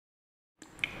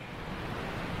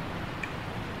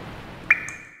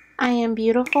I am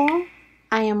beautiful,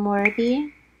 I am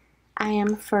worthy, I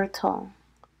am fertile.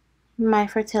 My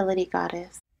fertility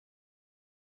goddess.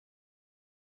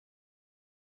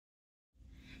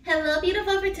 Hello,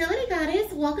 beautiful fertility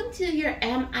goddess. Welcome to your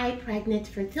Am I Pregnant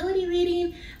fertility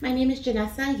reading. My name is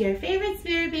Janessa, your favorite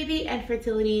spirit baby and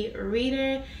fertility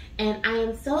reader, and I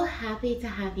am so happy to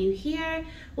have you here.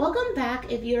 Welcome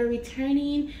back if you're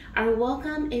returning, or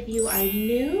welcome if you are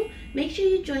new. Make sure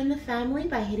you join the family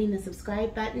by hitting the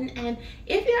subscribe button, and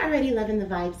if you're already loving the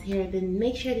vibes here, then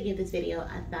make sure to give this video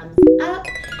a thumbs up.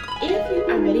 If you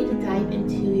are ready to dive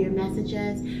into your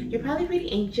messages, you're probably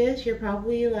pretty anxious. You're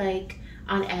probably like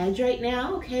on edge right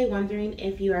now, okay, wondering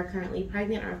if you are currently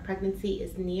pregnant or if pregnancy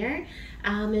is near.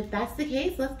 If that's the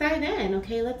case, let's dive in,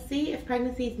 okay? Let's see if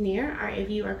pregnancy is near or if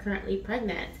you are currently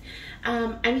pregnant.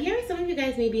 I'm hearing some of you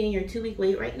guys may be in your 2-week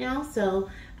wait right now, so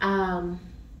the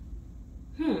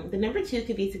number 2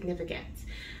 could be significant.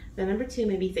 The number 2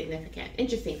 may be significant.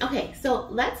 Interesting. Okay, so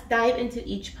let's dive into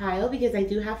each pile because I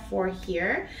do have 4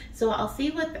 here. So I'll see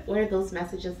where those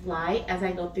messages lie as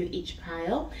I go through each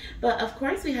pile. But of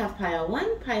course we have pile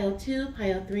 1, pile 2,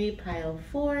 pile 3, pile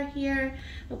 4 here.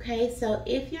 Okay, so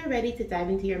if you're ready to dive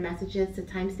into your messages, the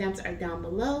timestamps are down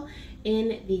below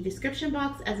in the description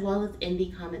box as well as in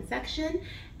the comment section.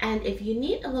 And if you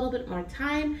need a little bit more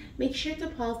time, make sure to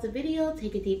pause the video,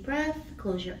 take a deep breath,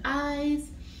 close your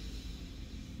eyes.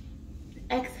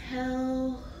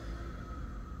 Exhale,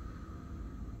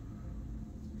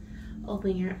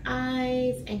 open your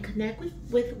eyes and connect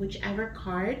with whichever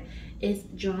card is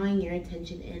drawing your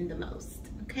attention in the most,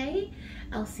 okay?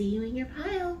 I'll see you in your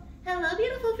pile. Hello,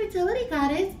 beautiful fertility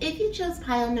goddess. If you chose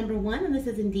pile number 1, and this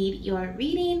is indeed your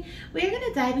reading, we're going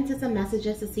to dive into some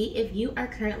messages to see if you are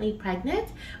currently pregnant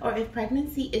or if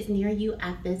pregnancy is near you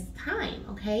at this time,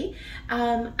 okay?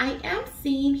 I am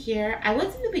seeing here, I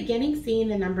was in the beginning seeing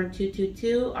the number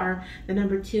 222 or the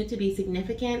number 2 to be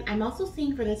significant. I'm also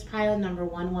seeing for this pile number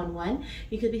 111.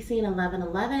 You could be seeing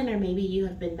 1111, or maybe you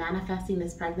have been manifesting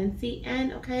this pregnancy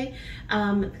and okay,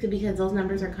 because those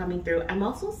numbers are coming through. I'm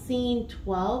also seeing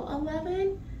 1211.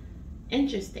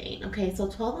 Interesting. Okay, so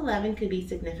 1211 could be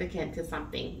significant to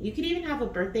something. You could even have a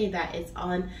birthday that is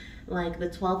on like the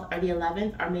 12th or the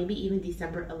 11th, or maybe even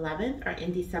December 11th or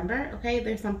in December. Okay,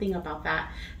 there's something about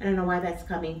that. I don't know why that's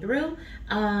coming through,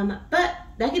 but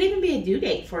that could even be a due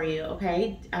date for you.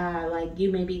 Okay, like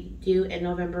you may be due in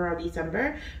November or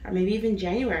December, or maybe even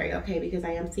January. Okay, because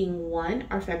I am seeing 1,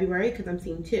 or February because I'm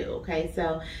seeing 2. Okay,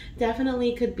 so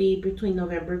definitely could be between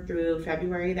November through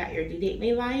February that your due date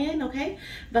may lie in. Okay,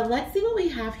 but let's see what we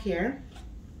have here.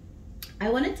 I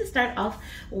wanted to start off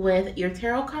with your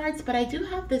tarot cards, but I do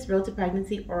have this Road to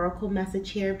Pregnancy Oracle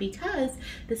message here because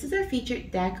this is our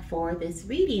featured deck for this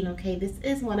reading, okay? This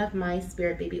is one of my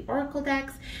Spirit Baby Oracle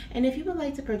decks, and if you would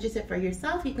like to purchase it for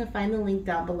yourself, you can find the link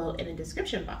down below in the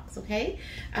description box, okay?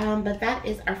 But that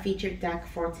is our featured deck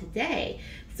for today.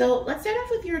 So let's start off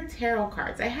with your tarot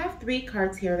cards. I have 3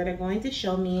 cards here that are going to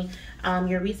show me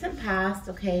your recent past,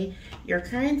 okay? Your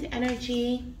current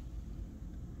energy,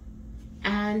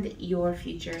 and your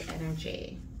future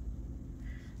energy.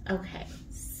 Okay,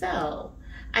 so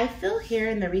I feel here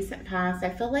in the recent past,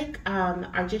 I feel like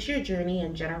or just your journey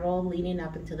in general leading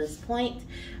up until this point,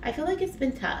 I feel like it's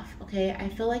been tough, okay? I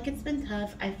feel like it's been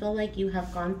tough. I feel like you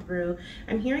have gone through,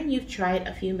 I'm hearing you've tried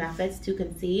a few methods to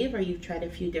conceive, or you've tried a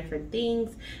few different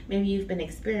things. Maybe you've been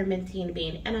experimenting,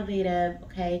 being innovative,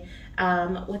 okay?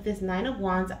 With this 9 of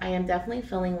Wands, I am definitely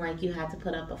feeling like you had to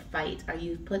put up a fight, or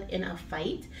you've put in a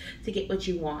fight to get what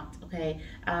you want, okay?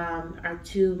 Or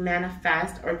to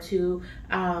manifest, or to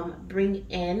bring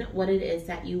in what it is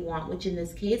that you want, which in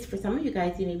this case, for some of you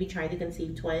guys, you may be trying to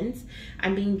conceive twins.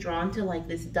 I'm being drawn to like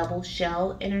this double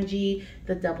shell energy,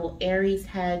 the double Aries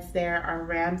heads there, or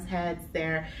Ram's heads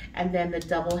there, and then the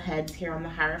double heads here on the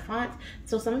Hierophant.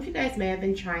 So some of you guys may have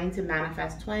been trying to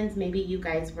manifest twins. Maybe you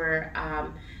guys were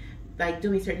like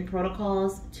doing certain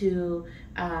protocols to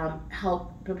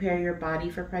help prepare your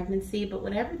body for pregnancy, but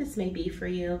whatever this may be for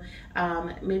you,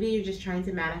 maybe you're just trying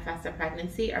to manifest a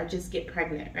pregnancy or just get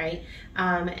pregnant, right?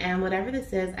 And whatever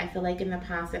this is, I feel like in the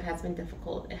past it has been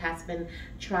difficult. It has been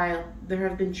there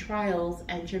have been trials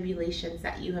and tribulations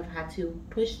that you have had to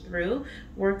push through,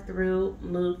 work through,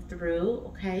 move through,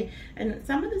 okay? And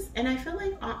some of this, and I feel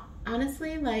like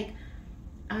honestly, like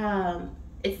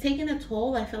it's taken a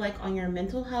toll, I feel like, on your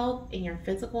mental health and your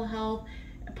physical health,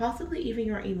 possibly even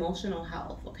your emotional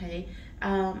health, okay?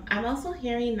 I'm also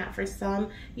hearing that for some,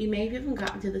 you may have even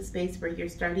gotten to the space where you're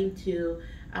starting to,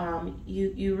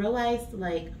 you realize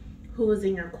like who is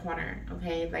in your corner.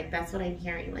 Okay, like that's what I'm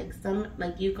hearing.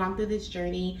 Like you've gone through this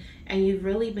journey and you've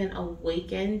really been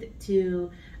awakened to,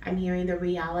 I'm hearing, the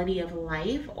reality of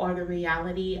life, or the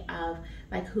reality of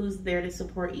like who's there to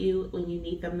support you when you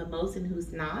need them the most and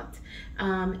who's not.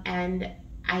 And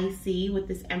I see with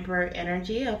this Emperor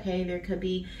energy, okay, there could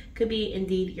be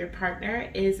indeed your partner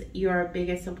is your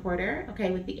biggest supporter,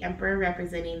 okay, with the Emperor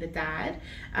representing the dad.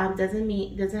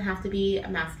 Doesn't have to be a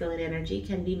masculine energy,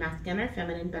 can be masculine or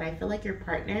feminine, but I feel like your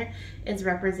partner is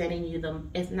representing you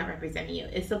is not representing you,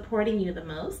 is supporting you the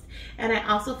most. And I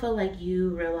also feel like you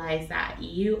realize that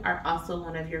you are also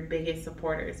one of your biggest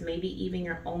supporters, maybe even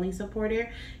your only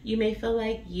supporter. You may feel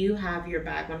like you have your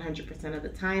back 100% of the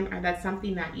time, or that's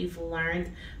something that you've learned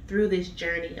through this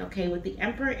journey. Okay, with the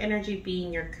Emperor energy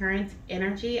being your current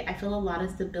energy, I feel a lot of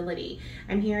stability.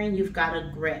 I'm hearing you've got a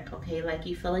grip. Okay, like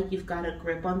you feel like you've got a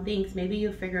grip on things. Maybe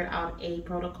you figured out a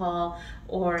protocol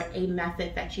or a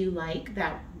method that you like,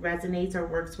 that resonates or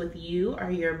works with you,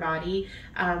 or your body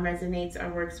resonates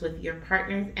or works with your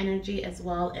partner's energy as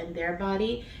well, and their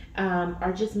body.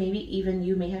 Or just maybe even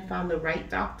you may have found the right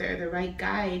doctor, the right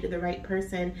guide, the right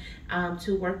person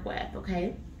to work with.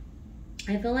 Okay,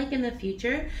 I feel like in the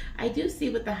future, I do see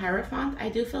with the Hierophant, I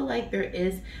do feel like there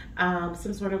is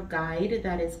some sort of guide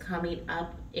that is coming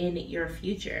up in your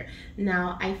future.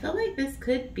 Now, I feel like this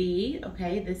could be,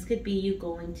 okay, this could be you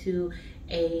going to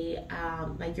a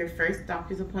like your first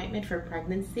doctor's appointment for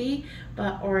pregnancy,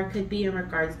 or it could be in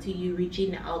regards to you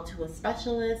reaching out to a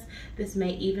specialist. This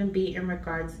may even be in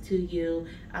regards to you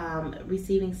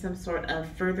receiving some sort of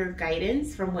further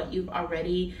guidance from what you've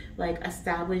already like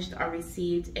established or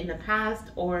received in the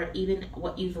past, or even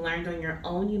what you've learned on your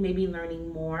own. You may be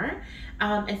learning more,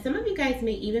 and some of you guys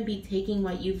may even be taking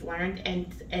what you've learned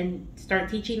and start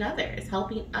teaching others,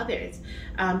 helping others,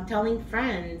 telling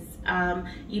friends.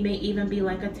 You may even be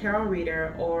like a tarot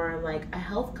reader, or like a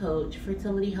health coach,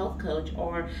 fertility health coach,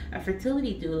 or a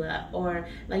fertility doula, or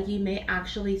like you may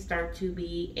actually start to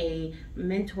be a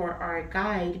mentor or a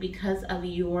guide because of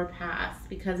your past,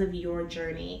 because of your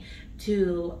journey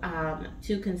to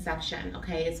conception.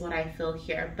 Okay, is what I feel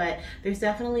here. But there's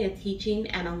definitely a teaching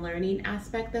and a learning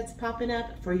aspect that's popping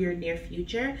up for your near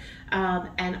future,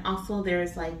 and also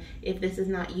there's like, if this is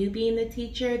not you being the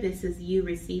teacher, this is you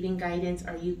receiving guidance,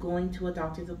 or you going to a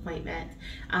doctor's appointment,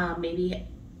 maybe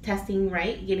testing,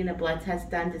 right, getting a blood test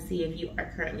done to see if you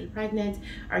are currently pregnant,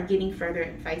 or getting further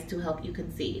advice to help you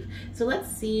conceive. So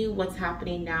let's see what's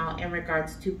happening now in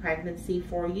regards to pregnancy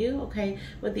for you. Okay,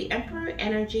 with the Emperor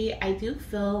energy, I do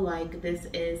feel like this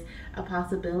is a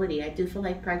possibility. I do feel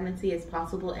like pregnancy is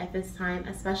possible at this time,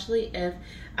 especially if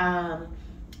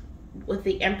with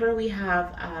the Emperor, we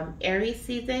have Aries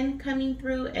season coming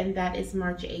through, and that is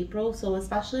March, April. So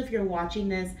especially if you're watching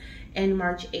this in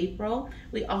March, April,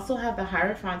 we also have the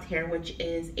Hierophant here, which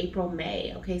is April,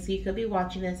 May. Okay, so you could be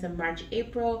watching this in March,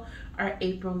 April, or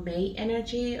April, May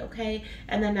energy. Okay,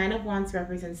 and the Nine of Wands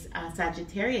represents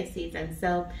Sagittarius season.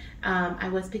 So I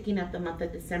was picking up the month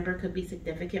of December could be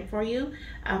significant for you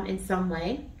in some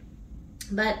way.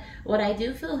 But what I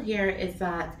do feel here is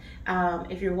that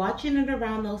if you're watching it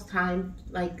around those times,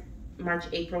 like March,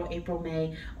 April,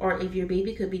 May, or if your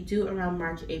baby could be due around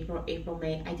March, April,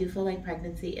 May, I do feel like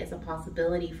pregnancy is a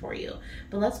possibility for you.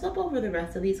 But let's flip over the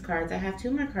rest of these cards. I have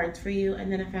 2 more cards for you,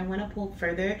 and then if I want to pull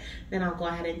further, then I'll go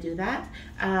ahead and do that.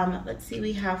 Let's see,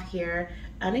 we have here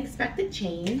unexpected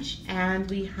change, and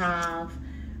we have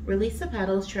release of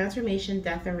petals, transformation,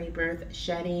 death and rebirth,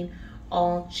 shedding,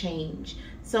 all change.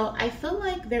 So I feel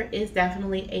like there is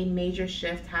definitely a major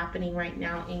shift happening right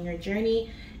now in your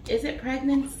journey. Is it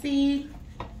pregnancy?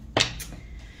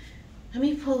 Let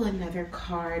me pull another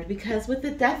card, because with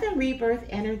the death and rebirth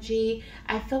energy,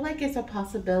 I feel like it's a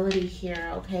possibility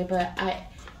here, okay? But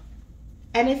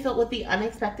I feel with the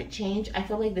unexpected change, I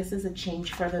feel like this is a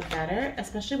change for the better,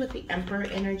 especially with the Emperor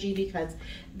energy, because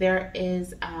there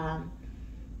is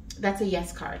that's a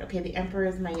yes card. Okay, the Emperor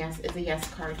is a yes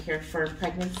card here for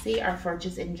pregnancy, or for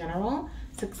just in general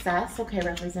success. Okay,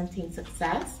 representing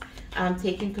success,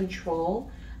 taking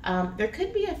control. There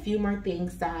could be a few more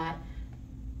things that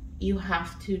you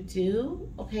have to do,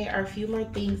 okay, or a few more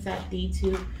things that need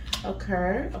to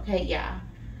occur. Okay, yeah,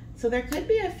 so there could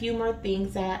be a few more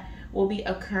things that will be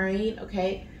occurring.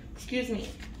 Okay, excuse me,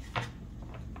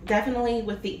 definitely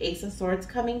with the Ace of Swords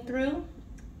coming through.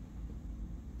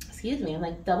 Excuse me, I'm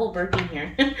like double burping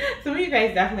here. Some of you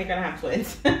guys definitely gonna have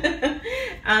twins.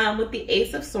 With the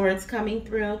Ace of Swords coming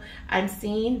through, I'm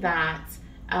seeing that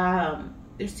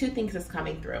there's 2 things that's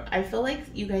coming through. I feel like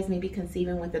you guys may be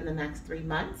conceiving within the next 3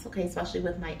 months, okay, especially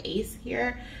with my Ace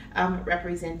here,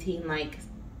 representing like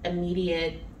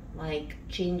immediate like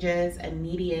changes,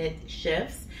 immediate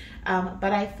shifts.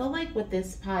 But I feel like with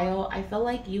this pile, I feel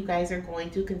like you guys are going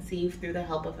to conceive through the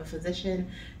help of a physician,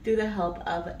 through the help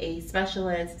of a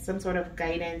specialist, some sort of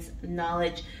guidance,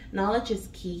 knowledge. Knowledge is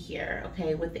key here,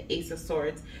 okay, with the Ace of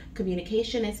Swords.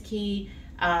 Communication is key.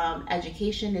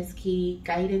 Education is key,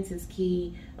 guidance is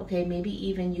key. Okay, maybe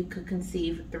even you could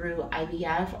conceive through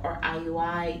IVF or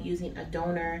IUI using a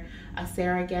donor, a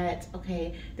surrogate.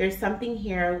 Okay, there's something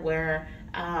here where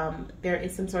there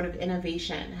is some sort of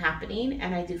innovation happening,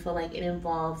 and I do feel like it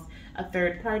involves a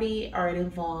third party or it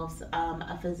involves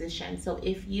a physician. So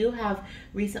if you have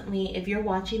recently, if you're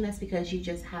watching this because you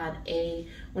just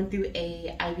went through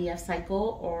a IVF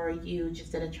cycle, or you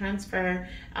just did a transfer,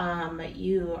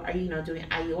 you are doing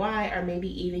IUI, or maybe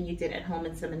even you did at-home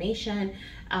insemination,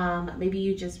 maybe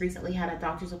you just recently had a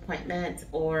doctor's appointment,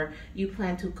 or you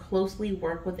plan to closely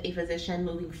work with a physician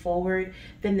moving forward,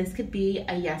 then this could be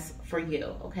a yes for you.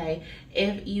 Okay,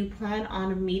 if you plan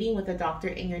on meeting with a doctor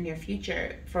in your near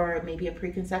future for maybe a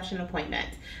preconception appointment,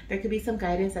 there could be some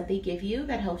guidance that they give you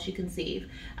that helps you conceive.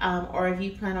 Or if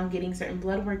you plan on getting certain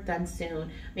blood work done soon,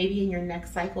 maybe in your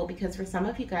next cycle, because for some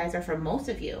of you guys, or for most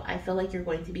of you, I feel like you're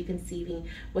going to be conceiving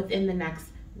within the next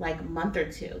month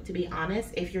or two, to be honest,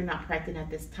 if you're not pregnant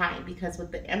at this time. Because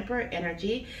with the Emperor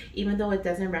energy, even though it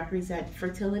doesn't represent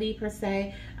fertility per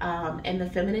se, and the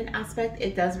feminine aspect,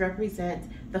 it does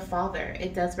represent the father.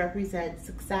 It does represent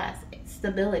success,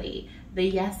 stability, the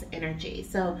yes energy.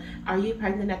 So are you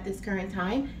pregnant at this current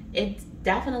time? It's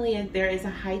definitely, there is a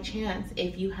high chance,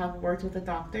 if you have worked with a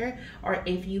doctor, or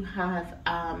if you have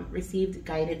received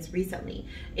guidance recently.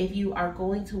 If you are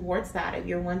going towards that, if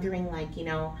you're wondering,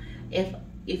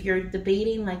 if you're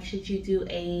debating, should you do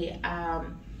a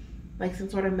some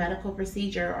sort of medical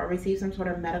procedure or receive some sort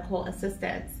of medical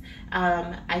assistance,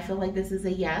 I feel like this is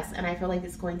a yes, and I feel like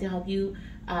it's going to help you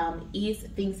ease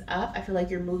things up. I feel like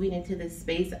you're moving into this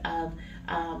space of,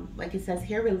 like it says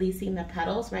here, releasing the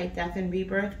petals, right? Death and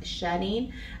rebirth,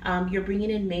 shedding. You're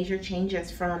bringing in major changes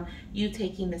from you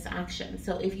taking this action.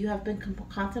 So if you have been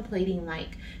contemplating,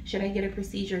 should I get a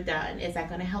procedure done? Is that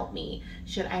going to help me?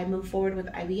 Should I move forward with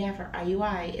IVF or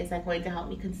IUI? Is that going to help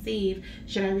me conceive?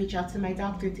 Should I reach out to my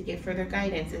doctor to get further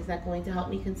guidance? Is that going to help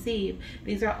me conceive?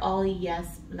 These are all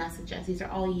yes messages. These are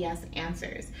all yes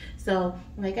answers. So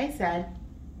like I said,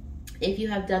 if you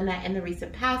have done that in the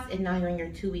recent past and now you're in your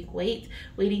 2-week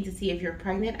waiting to see if you're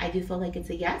pregnant, I do feel like it's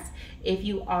a yes. If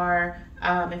you are,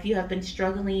 if you have been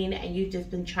struggling and you've just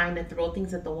been trying to throw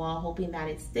things at the wall hoping that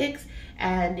it sticks,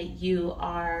 and you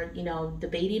are,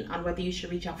 debating on whether you should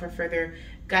reach out for further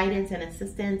guidance and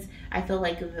assistance, I feel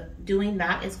like doing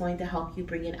that is going to help you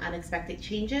bring in unexpected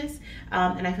changes,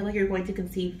 and I feel like you're going to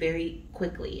conceive very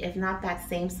quickly. If not that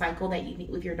same cycle that you meet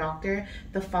with your doctor,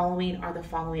 the following or the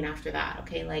following after that.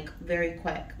 Okay, very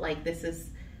quick. This is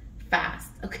fast.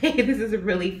 Okay, this is a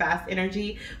really fast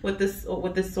energy with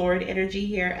the sword energy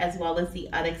here, as well as the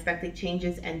unexpected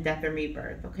changes and death and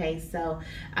rebirth. Okay, so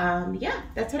yeah,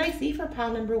 that's what I see for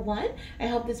pile number 1. I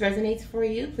hope this resonates for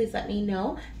you. Please let me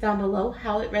know down below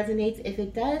how it resonates, if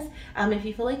it does. If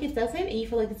you feel like it doesn't and you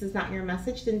feel like this is not your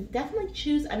message, then definitely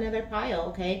choose another pile.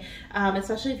 Okay,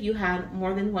 especially if you had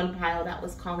more than one pile that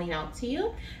was calling out to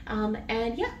you.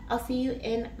 And yeah, I'll see you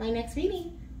in my next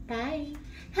reading. Bye.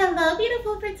 Hello,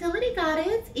 beautiful fertility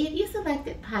goddess. If you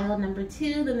selected pile number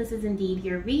 2, then this is indeed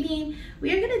your reading.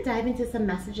 We are going to dive into some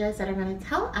messages that are going to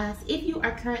tell us if you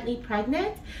are currently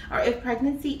pregnant, or if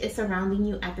pregnancy is surrounding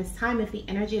you at this time, if the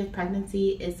energy of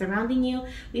pregnancy is surrounding you.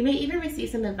 We may even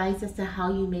receive some advice as to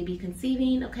how you may be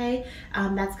conceiving, okay?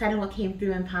 That's kind of what came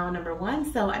through in pile number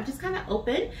 1. So I'm just kind of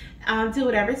open to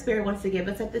whatever Spirit wants to give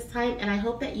us at this time, and I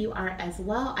hope that you are as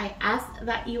well. I ask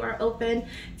that you are open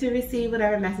to receive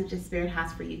whatever messages Spirit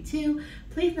has for you too.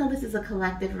 Please know this is a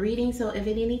collective reading, so if at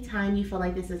any time you feel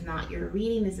like this is not your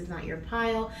reading, this is not your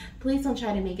pile, please don't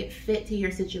try to make it fit to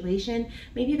your situation.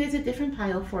 Maybe there's a different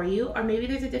pile for you, or maybe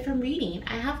there's a different reading.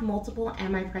 I have multiple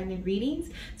Am I Pregnant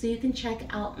readings, so you can check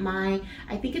out my,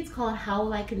 I think it's called How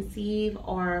Will I Conceive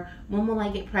or When Will I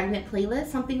Get Pregnant playlist,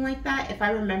 something like that. If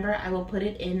I remember, I will put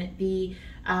it in the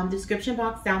description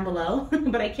box down below,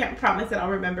 but I can't promise that I'll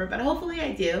remember, but hopefully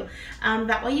I do.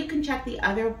 That way you can check the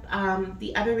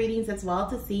other readings as well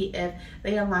to see if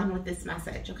they align with this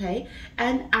message, okay?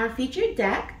 And our featured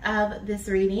deck of this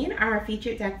reading, our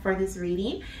featured deck for this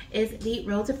reading is the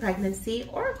Road to Pregnancy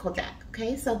Oracle deck.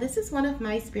 Okay, so this is one of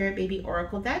my Spirit Baby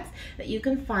Oracle decks that you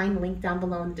can find linked down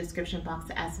below in the description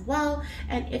box as well.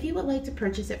 And if you would like to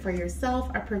purchase it for yourself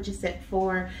or purchase it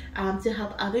for to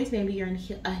help others, maybe you're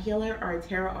a healer or a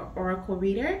tarot or oracle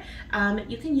reader,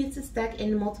 you can use this deck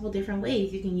in multiple different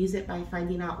ways. You can use it by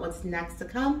finding out what's next to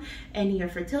come in your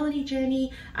fertility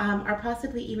journey, or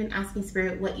possibly even asking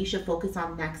Spirit what you should focus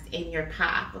on next in your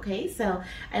path. Okay, so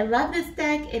I love this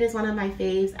deck. It is one of my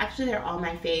faves. Actually, they're all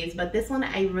my faves, but this one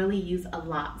I really use a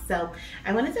lot. So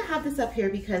I wanted to have this up here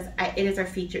because it is our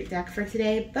featured deck for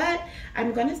today, but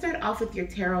I'm going to start off with your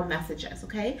tarot messages.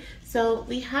 Okay, so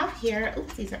we have here,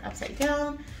 oops, these are upside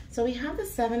down. So we have the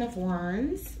Seven of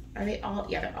Wands. Are they all?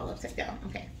 Yeah, they're all upside down.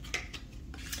 Okay.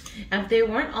 If they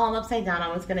weren't all upside down,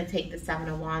 I was going to take the Seven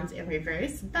of Wands in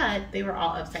reverse, but they were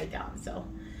all upside down. So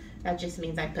that just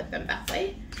means I put them that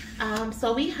way.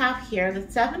 So we have here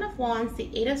the Seven of Wands, the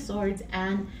Eight of Swords,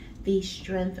 and the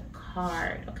Strength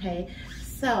card. Okay,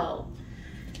 so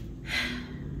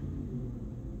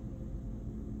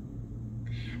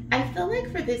I feel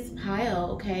like for this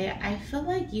pile, okay, I feel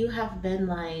like you have been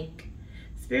like,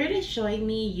 Spirit is showing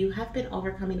me you have been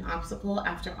overcoming obstacle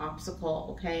after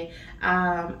obstacle, okay?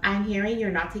 I'm hearing you're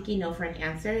not taking no for an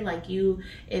answer. Like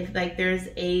if like there's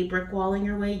a brick wall in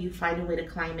your way, you find a way to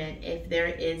climb it. If there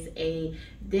is a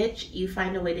ditch, you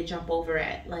find a way to jump over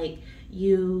it. Like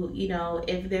you know,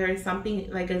 if there is something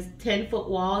like a 10-foot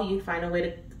wall, you find a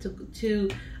way to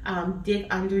dig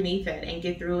underneath it and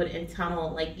get through it and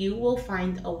tunnel. Like you will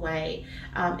find a way,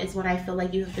 is what I feel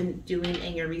like you have been doing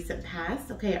in your recent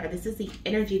past. Okay, or this is the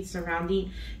energy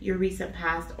surrounding your recent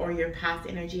past or your past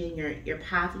energy in your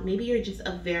path. Maybe you're just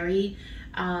a very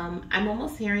I'm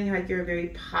almost hearing like you're a very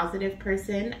positive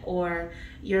person, or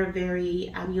you're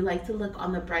very you like to look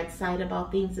on the bright side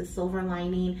about things, the silver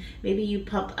lining. Maybe you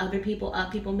pump other people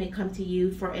up. People may come to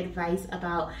you for advice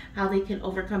about how they can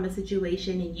overcome a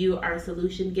situation, and you are a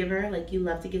solution giver. Like you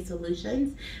love to get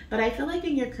solutions. But I feel like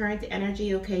in your current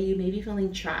energy, okay, you may be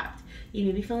feeling trapped. You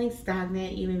may be feeling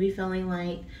stagnant. You may be feeling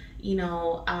like, you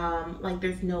know, like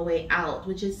there's no way out,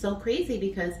 which is so crazy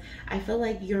because I feel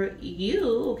like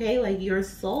okay, like your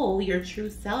soul, your true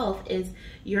self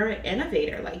you're an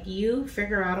innovator. Like you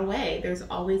figure out a way. There's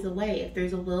always a way. If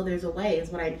there's a will, there's a way, is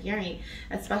what I'm hearing,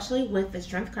 especially with the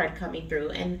Strength card coming through,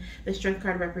 and the Strength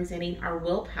card representing our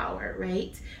willpower,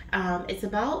 right? It's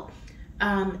about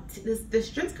the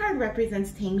Strength card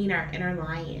represents taming our inner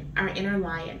lion,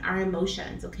 our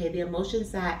emotions, okay? The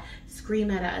emotions that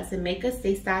scream at us and make us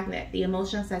stay stagnant, the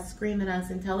emotions that scream at us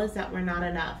and tell us that we're not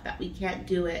enough, that we can't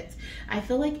do it. I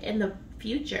feel like in the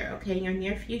future, okay, in your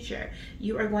near future,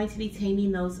 you are going to be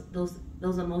taming those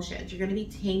emotions. You're going to be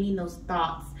taming those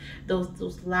thoughts,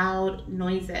 those loud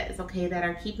noises, okay, that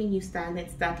are keeping you stagnant,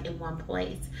 stuck in one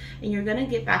place. And you're going to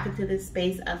get back into this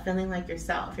space of feeling like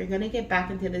yourself. You're going to get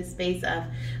back into this space of,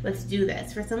 let's do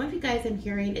this. For some of you guys, I'm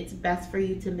hearing it's best for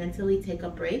you to mentally take a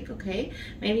break, okay?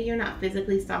 Maybe you're not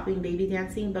physically stopping baby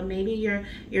dancing, but maybe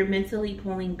you're mentally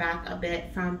pulling back a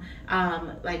bit from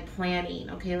like planning,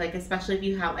 okay? Like especially if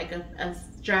you have like a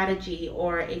strategy,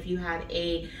 or if you had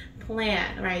a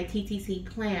plan, right, TTC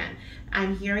plan.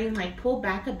 I'm hearing like pull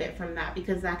back a bit from that,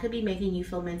 because that could be making you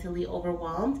feel mentally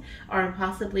overwhelmed, or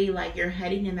possibly like you're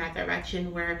heading in that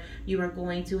direction where you are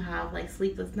going to have like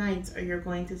sleepless nights, or you're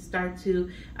going to start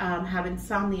to have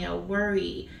insomnia,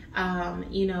 worry,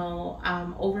 you know,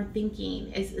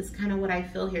 overthinking is kind of what I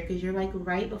feel here, because you're like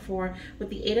right before, with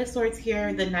the Eight of Swords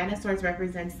here, the Nine of Swords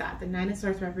represents that. The Nine of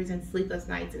Swords represents sleepless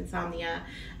nights, insomnia,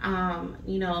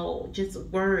 you know, just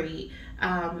worry,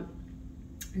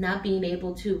 not being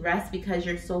able to rest because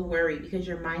you're so worried, because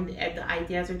your mind, the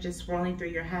ideas are just swirling through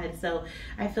your head. So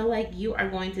I feel like you are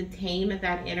going to tame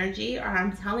that energy, or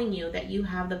I'm telling you that you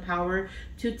have the power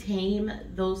to tame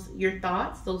your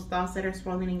thoughts, those thoughts that are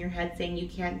swirling in your head saying you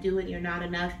can't do it, you're not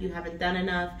enough, you haven't done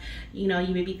enough. You know,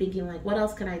 you may be thinking like, what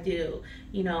else can I do?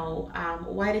 You know,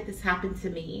 why did this happen to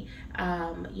me?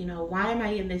 You know, why am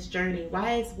I in this journey?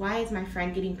 Why is my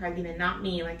friend getting pregnant and not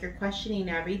me? Like you're questioning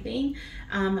everything,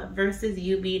 versus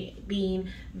you being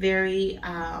very,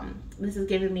 this is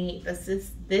giving me,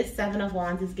 this Seven of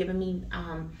Wands is giving me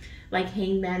like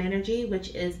hangman energy,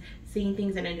 which is seeing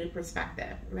things in a new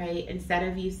perspective, right? Instead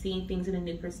of you seeing things in a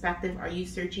new perspective, are you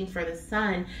searching for the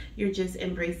sun? You're just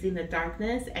embracing the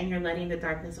darkness, and you're letting the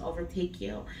darkness overtake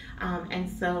you. And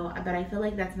so, but I feel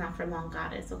like that's not for long,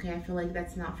 Goddess, okay? I feel like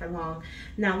that's not for long.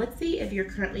 Now, let's see if you're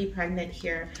currently pregnant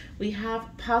here. We have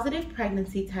positive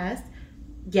pregnancy test.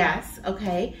 Yes,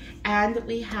 okay. And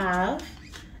we have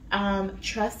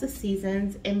trust the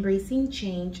seasons, embracing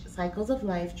change, cycles of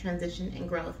life, transition, and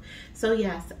growth. So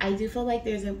yes, I do feel like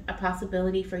there's a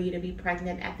possibility for you to be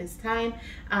pregnant at this time,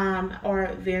 or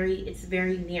it's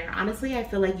very near. Honestly, I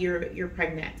feel like you're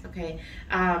pregnant. Okay,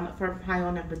 for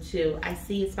pile number 2, I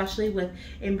see, especially with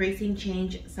embracing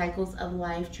change, cycles of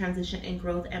life, transition, and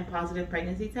growth, and positive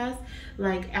pregnancy tests.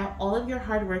 Like all of your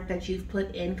hard work that you've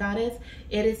put in, goddess,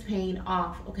 it is paying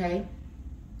off. Okay.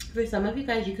 For some of you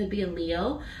guys, you could be a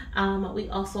Leo. We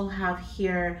also have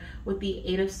here with the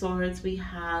 8 of Swords, we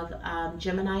have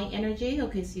Gemini energy.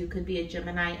 Okay, so you could be a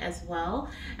Gemini as well.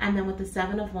 And then with the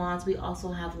 7 of Wands, we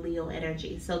also have Leo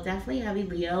energy. So definitely heavy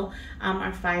Leo,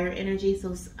 our fire energy.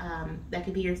 So that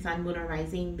could be your sun, moon, or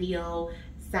rising, Leo,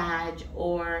 Sag,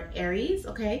 or Aries,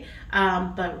 okay?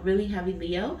 But really heavy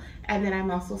Leo. And then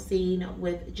I'm also seeing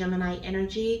with Gemini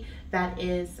energy, that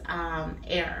is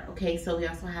air, okay? So we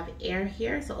also have air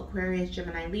here. So Aquarius,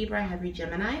 Gemini, Libra, heavy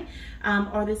Gemini.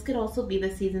 Or this could also be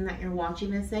the season that you're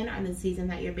watching this in, or the season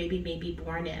that your baby may be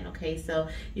born in, okay? So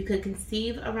you could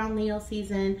conceive around Leo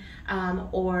season,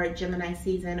 or Gemini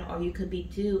season, or you could be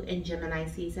due in Gemini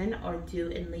season or due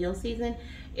in Leo season.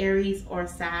 Aries or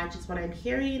Sag is what I'm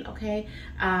hearing, okay?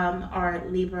 Or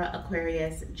Libra,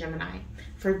 Aquarius, Gemini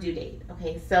for due date,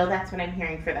 okay? So that's what I'm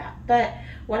hearing for that. But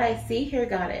what I see here,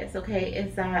 goddess, okay,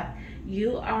 is that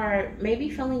you are maybe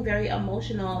feeling very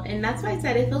emotional, and that's why I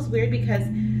said it feels weird because,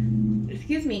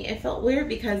 excuse me, it felt weird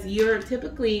because you're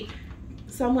typically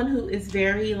someone who is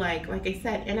very like I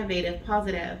said, innovative,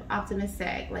 positive,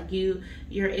 optimistic. Like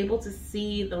you're able to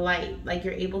see the light, like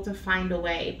you're able to find a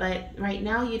way. But right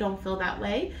now you don't feel that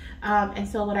way. And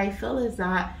so what I feel is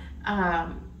that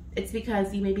it's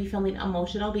because you may be feeling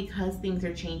emotional because things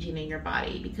are changing in your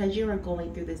body, because you are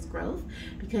going through this growth,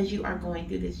 because you are going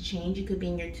through this change. You could be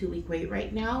in your 2-week wait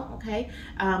right now, okay?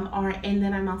 And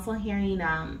then I'm also hearing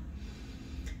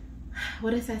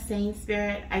what is that saying,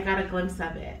 Spirit? I got a glimpse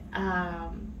of it.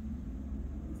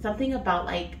 Something about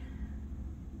like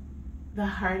the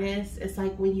hardest. It's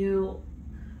like when you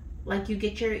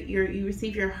get you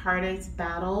receive your hardest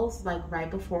battles like right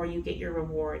before you get your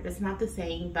reward. That's not the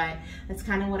saying, but that's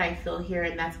kind of what I feel here,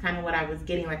 and that's kind of what I was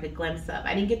getting like a glimpse of.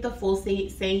 I didn't get the full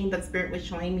saying, but Spirit was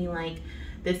showing me like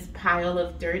this pile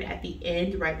of dirt at the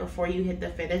end right before you hit the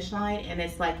finish line, and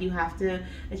it's like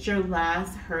it's your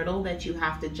last hurdle that you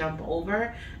have to jump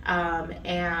over,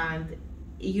 and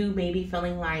you may be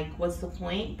feeling like, what's the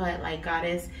point? But like,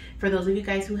 goddess, for those of you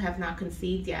guys who have not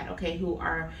conceived yet, okay, who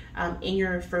are in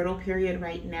your fertile period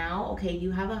right now, okay, you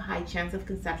have a high chance of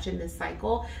conception this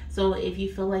cycle. So if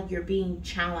you feel like you're being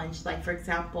challenged, like for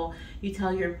example, you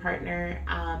tell your partner,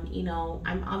 you know,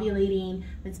 I'm ovulating,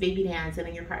 let's baby dance, and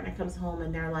then your partner comes home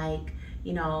and they're like,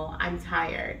 you know, I'm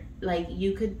tired. Like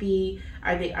you could be,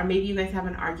 or maybe you guys have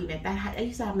an argument. That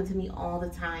used to happen to me all the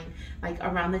time. Like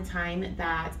around the time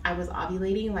that I was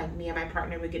ovulating, like me and my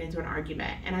partner would get into an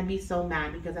argument, and I'd be so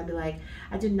mad because I'd be like,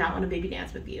 I do not want to baby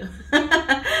dance with you, but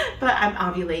I'm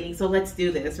ovulating, so let's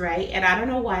do this, right? And I don't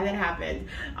know why that happened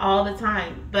all the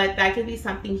time, but that could be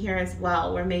something here as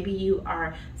well, where maybe you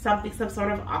are some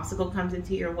sort of obstacle comes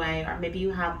into your way, or maybe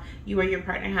you or your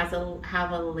partner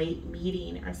have a late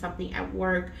meeting or something at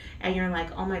work, and you're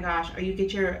like, oh my gosh, or you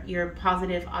get your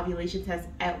positive ovulation test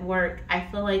at work. I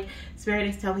feel like Spirit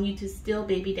is telling you to still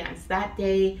baby dance that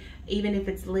day, even if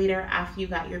it's later after you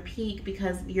got your peak,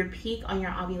 because your peak on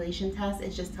your ovulation test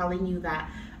is just telling you that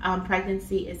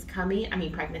pregnancy is coming.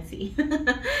 Pregnancy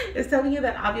is telling you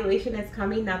that ovulation is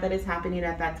coming, not that it's happening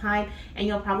at that time. And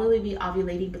you'll probably be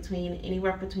ovulating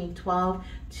anywhere between 12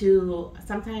 to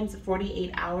sometimes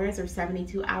 48 hours or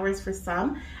 72 hours for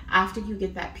some after you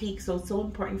get that peak. So it's so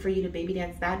important for you to baby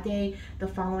dance that day, the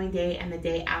following day, and the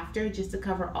day after, just to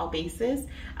cover all bases.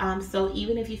 So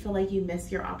even if you feel like you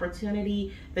miss your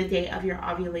opportunity the day of your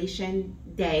ovulation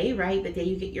day, right, the day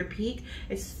you get your peak,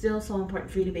 it's still so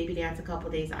important for you to baby dance a couple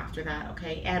days after that,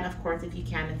 okay? And of course, if you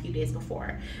can, a few days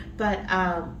before. But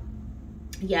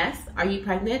yes, are you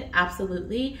pregnant?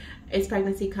 Absolutely. Is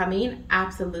pregnancy coming?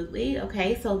 Absolutely.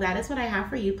 Okay, so that is what I have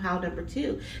for you, pile number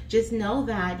 2. Just know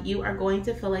that you are going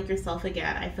to feel like yourself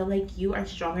again. I feel like you are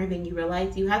stronger than you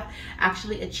realize. You have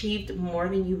actually achieved more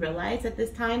than you realize at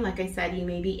this time. Like I said, you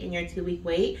may be in your 2-week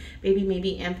wait. Baby may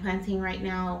be implanting right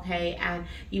now, okay? And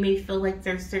you may feel like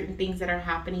there's certain things that are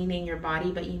happening in your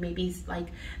body, but you may be like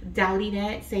doubting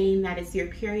it, saying that it's your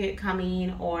period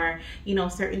coming, or, you know,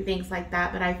 certain things like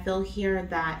that. But I feel here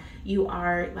that you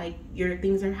are like, your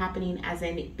things are happening as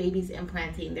in baby's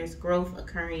implanting. There's growth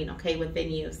occurring, okay,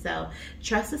 within you. So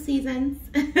trust the seasons,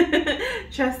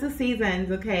 Trust the seasons,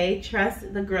 okay?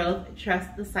 Trust the growth,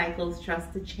 trust the cycles,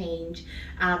 trust the change.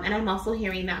 And I'm also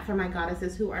hearing that for my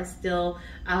goddesses who are still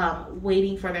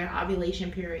waiting for their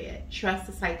ovulation period. Trust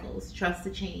the cycles, trust the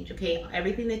change, okay?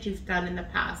 Everything that you've done in the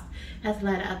past has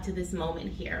led up to this moment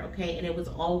here, okay? And it was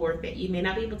all worth it. You may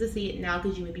not be able to see it now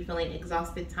because you may be feeling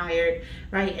exhausted, tired,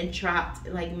 right? And trapped,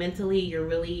 like mentally, you're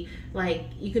really like,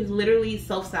 you can literally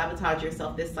self-sabotage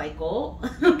yourself this cycle,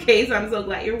 okay? So I'm so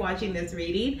glad you're watching this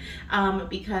reading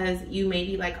because you may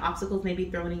be like obstacles may be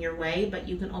thrown in your way, but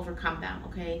you can overcome them,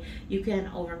 okay? You can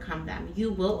overcome them.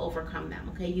 You will overcome them,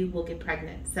 okay? You will get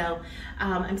pregnant. So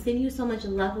I'm sending you so much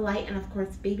love, light, and of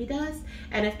course baby dust.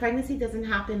 And if pregnancy doesn't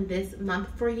happen this month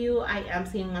for you, I am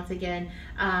seeing once again,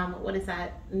 what is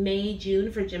that? May,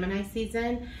 June for Gemini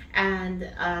season, and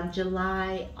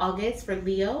July, August for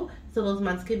Leo. So those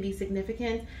months could be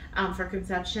significant for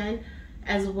conception,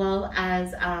 as well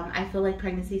as I feel like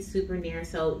pregnancy is super near.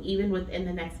 So even within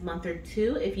the next month or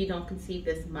two, if you don't conceive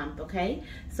this month, okay?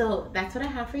 So that's what I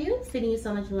have for you. Sending you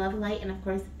so much love, light, and of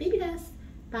course, baby dust.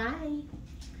 Bye.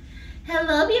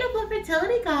 Hello, beautiful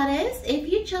fertility goddess. If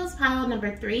you chose pile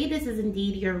number 3, this is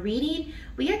indeed your reading.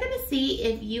 We are going to see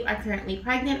if you are currently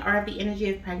pregnant or if the energy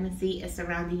of pregnancy is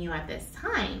surrounding you at this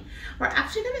time. We're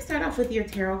actually going to start off with your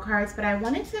tarot cards, but I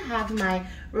wanted to have my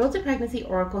Road to Pregnancy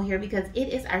Oracle here because it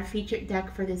is our featured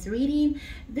deck for this reading.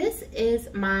 This is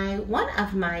one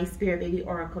of my Spirit Baby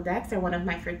Oracle decks, or one of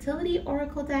my Fertility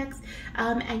Oracle decks,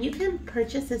 and you can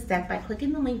purchase this deck by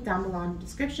clicking the link down below in the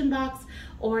description box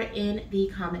or in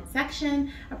the comment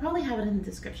section. I'll probably have it in the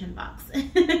description box.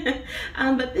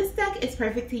 But this deck is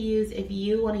perfect to use if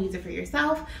you want to use it for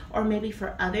yourself or maybe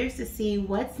for others to see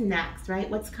what's next, right?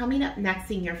 What's coming up next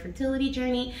in your fertility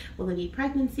journey. Will it be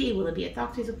pregnancy? Will it be a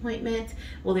doctor's appointment?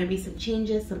 Will there be some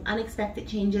changes, some unexpected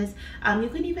changes? You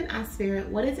can even ask Spirit,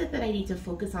 what is it that I need to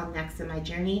focus on next in my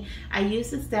journey? I use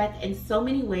this deck in so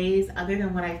many ways other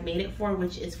than what I've made it for,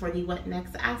 which is for the what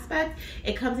next aspect.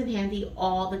 It comes in handy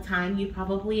all the time. You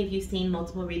probably, if you've seen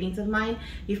multiple readings of mine,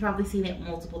 you've probably seen it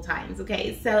multiple times,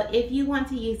 okay? So if you want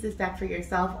to use this deck for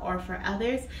yourself or for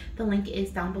others, the link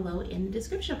is down below in the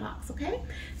description box, okay?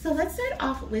 So let's start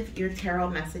off with your tarot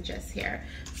messages here.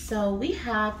 So we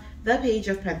have the Page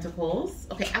of Pentacles.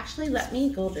 Okay, actually, let me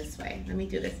go this way. Let me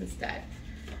do this instead.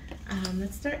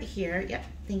 Let's start here. Yep,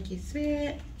 thank you,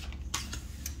 Spirit.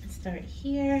 Let's start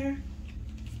here.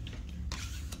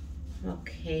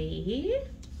 Okay.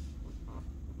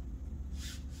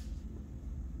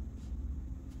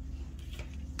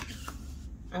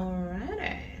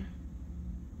 Alrighty.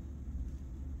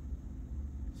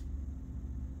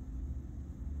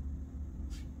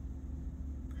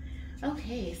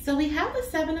 Okay, so we have the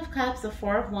Seven of Cups, the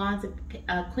Four of Wands,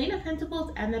 the Queen of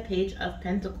Pentacles, and the Page of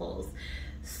Pentacles.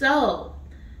 So,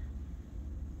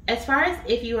 as far as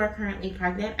if you are currently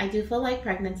pregnant, I do feel like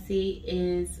pregnancy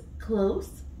is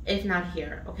close, if not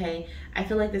here, okay? I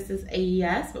feel like this is a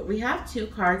yes, but we have 2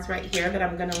 cards right here that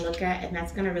I'm gonna look at, and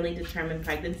that's gonna really determine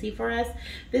pregnancy for us.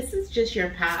 This is just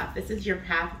your path. This is your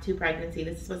path to pregnancy.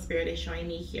 This is what Spirit is showing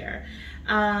me here.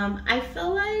 I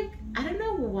feel like, I don't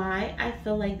know why, I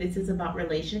feel like this is about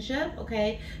relationship,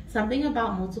 okay? Something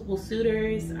about multiple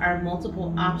suitors or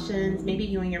multiple options. Maybe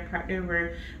you and your partner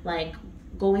were like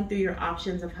going through your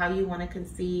options of how you want to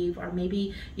conceive, or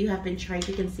maybe you have been trying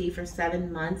to conceive for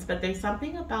 7 months, but there's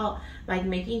something about like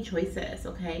making choices,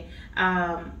 okay?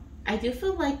 I do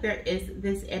feel like there is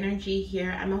this energy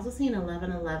here. I'm also seeing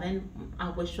 1111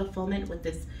 wish fulfillment with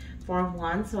this Four of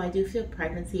Wands, so I do feel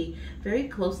pregnancy very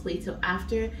closely to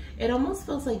after. It almost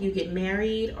feels like you get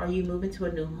married or you move into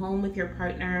a new home with your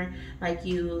partner, like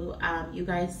you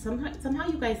guys somehow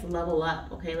you guys level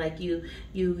up, okay? Like you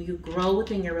grow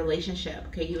within your relationship,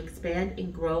 okay? You expand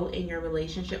and grow in your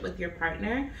relationship with your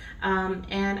partner,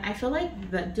 and I feel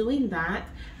like that doing that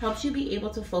helps you be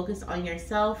able to focus on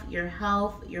yourself, your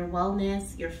health, your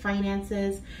wellness, your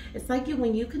finances. It's like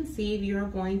when you conceive, you're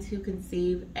going to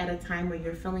conceive at a time where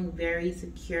you're feeling very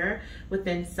secure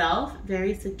within self,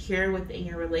 very secure within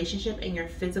your relationship and your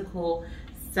physical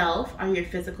self, or your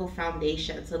physical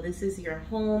foundation. So this is your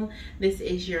home, this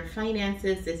is your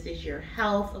finances, this is your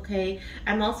health, okay?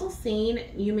 I'm also seeing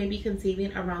you may be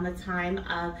conceiving around the time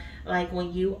of like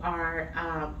when you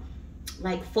are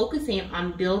like focusing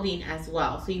on building as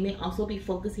well. So you may also be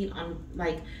focusing on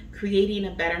like creating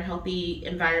a better healthy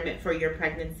environment for your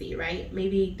pregnancy, right?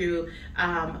 Maybe through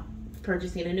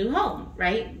purchasing a new home,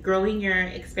 right?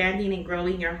 Expanding and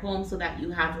growing your home so that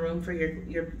you have room for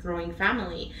your growing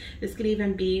family. This could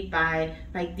even be by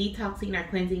like detoxing or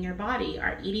cleansing your body,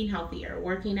 or eating healthier,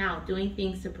 working out, doing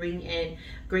things to bring in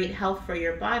great health for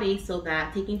your body, so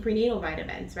that taking prenatal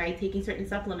vitamins, right? Taking certain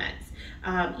supplements,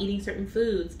 eating certain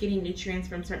foods, getting nutrients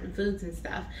from certain foods and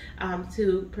stuff,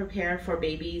 to prepare for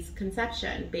baby's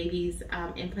conception, baby's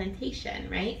implantation,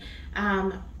 right?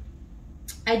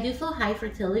 I do feel high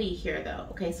fertility here though.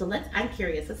 Okay, so I'm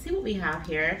curious. Let's see what we have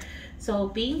here. So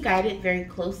being guided very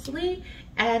closely,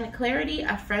 and clarity,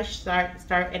 a fresh start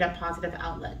and a positive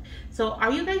outlook. So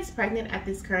are you guys pregnant at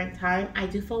this current time? I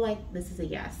do feel like this is a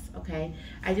yes, okay?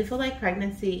 I do feel like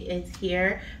pregnancy is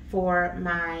here for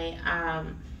my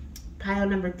pile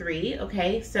number 3,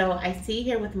 okay? So I see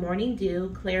here with morning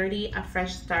dew, clarity, a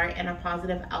fresh start, and a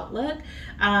positive outlook.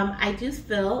 I do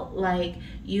feel like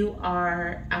you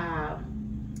are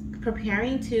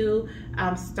preparing to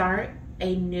start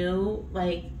a new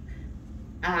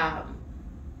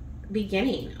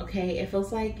beginning, okay? It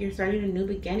feels like you're starting a new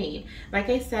beginning. Like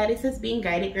I said, it says being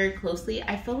guided very closely.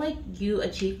 I feel like you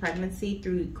achieve pregnancy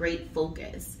through great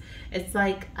focus. It's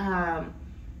like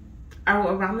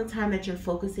around the time that you're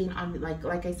focusing on,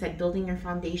 like I said, building your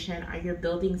foundation, or you're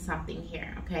building something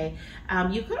here, okay?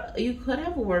 You could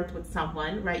have worked with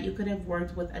someone, right? You could have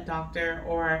worked with a doctor,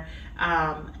 or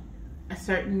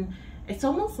it's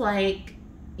almost like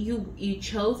you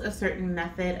chose a certain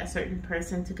method, a certain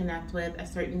person to connect with, a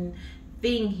certain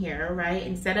thing here, right?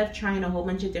 Instead of trying a whole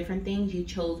bunch of different things, you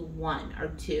chose 1 or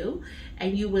 2,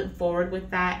 and you went forward with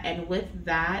that, and with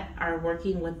that are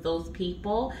working with those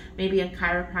people, maybe a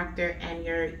chiropractor and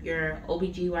your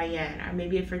OBGYN, or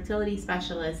maybe a fertility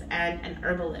specialist and an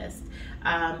herbalist.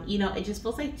 You know, it just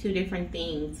feels like 2 different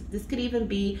things. This could even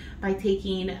be by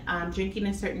drinking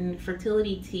a certain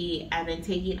fertility tea and then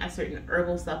taking a certain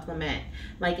herbal supplement.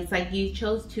 Like, it's like you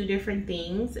chose 2 different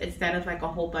things instead of like a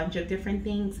whole bunch of different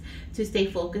things to stay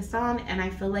focused on, and I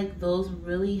feel like those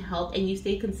really help, and you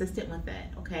stay consistent with it,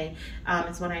 okay?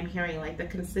 It's what I'm hearing, like the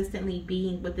consistently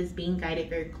being guided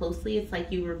very closely. It's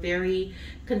like you were very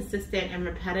consistent and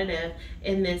repetitive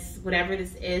in this, whatever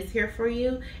this is here for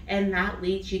you, and that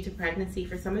leads you to pregnancy.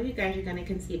 For some of you guys, you're going to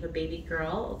conceive a baby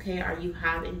girl, okay? Or you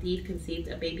have indeed conceived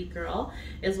a baby girl,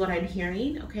 is what I'm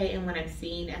hearing, okay, and what I'm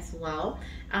seeing as well.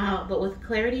 But with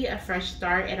clarity, a fresh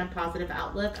start, and a positive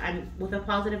outlook. With a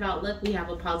positive outlook, we have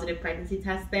a positive pregnancy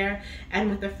test there, and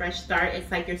with a fresh start, it's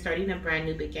like you're starting a brand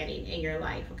new beginning in your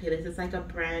life, okay? This is like a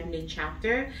brand new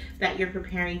chapter that you're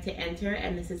preparing to enter,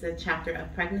 and this is a chapter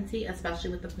of pregnancy,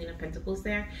 especially with the Queen of Pentacles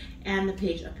there and the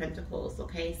Page of Pentacles,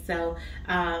 okay? So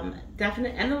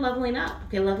definitely, and the leveling up,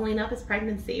 okay? Leveling up is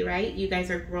pregnancy, right? You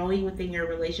guys are growing within your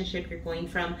relationship. You're going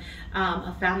from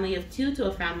a family of 2 to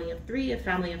a family of 3, a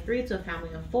family of 3 to a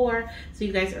family of 4. So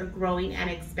you guys are growing and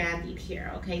expanding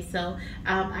here, okay? So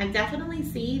I'm definitely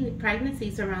seeing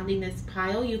pregnancy surrounding this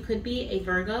pile. You could be a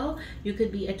Virgo, you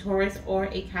could be a Taurus or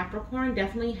a Capricorn,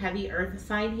 definitely heavy earth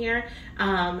sign here,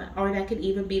 or that could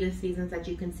even be the seasons that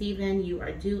you conceive in, you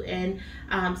are due in.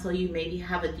 So you maybe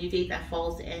have a due date that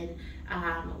falls in,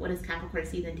 what is Capricorn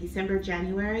season? December,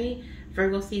 January.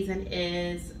 Virgo season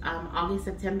is August,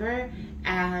 September,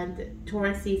 and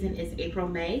Taurus season is April,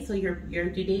 May. So your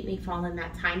due date may fall in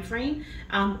that time frame.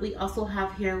 We also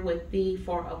have here with the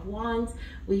 4 of Wands,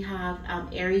 we have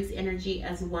Aries energy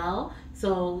as well.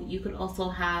 So you could also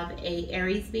have a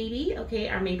Aries baby, okay?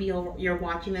 Or maybe you're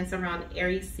watching this around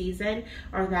Aries season,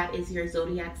 or that is your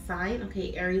zodiac sign,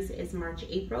 okay? Aries is March,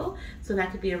 April. So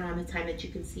that could be around the time that you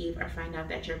conceive or find out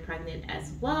that you're pregnant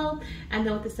as well. And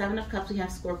then with the 7 of Cups, we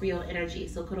have Scorpio energy.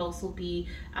 So it could also be,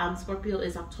 Scorpio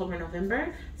is October,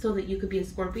 November. So that you could be a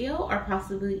Scorpio, or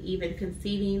possibly even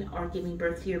conceiving or giving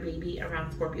birth to your baby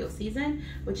around Scorpio season,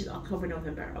 which is October,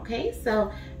 November, okay?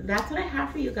 So that's what I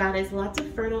have for you guys. Lots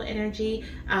of fertile energy.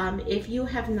 If you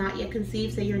have not yet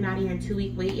conceived, say you're not in your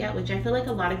 2-week wait yet, which I feel like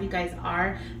a lot of you guys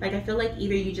are, like I feel like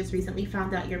either you just recently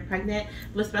found out you're pregnant,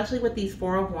 but especially with these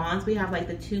 4 of Wands, we have like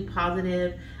the 2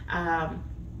 positive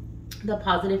the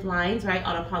positive lines, right?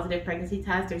 On a positive pregnancy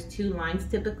test, there's 2 lines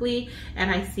typically,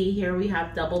 and I see here we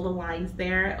have double the lines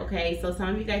there, okay? So some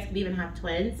of you guys could even have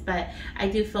twins, but I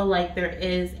do feel like there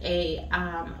is a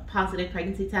positive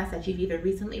pregnancy test that you've either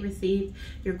recently received,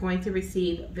 you're going to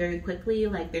receive very quickly.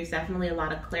 Like there's definitely a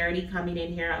lot of clarity coming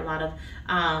in here, a lot of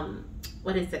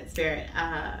what is it, Spirit?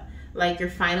 like you're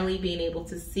finally being able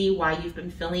to see why you've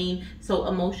been feeling so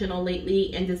emotional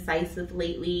lately, indecisive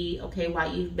lately, okay, why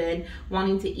you've been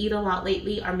wanting to eat a lot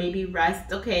lately, or maybe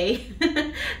rest, okay?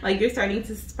 Like you're starting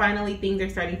to finally, things are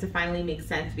starting to finally make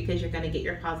sense because you're going to get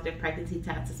your positive pregnancy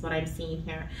test is what I'm seeing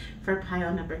here for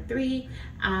pile number 3.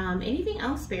 Anything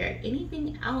else, Spirit?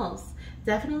 Anything else?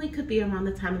 Definitely could be around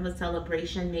the time of a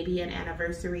celebration, maybe an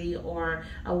anniversary or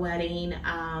a wedding,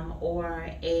 or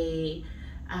a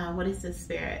what is this,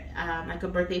 Spirit? Like a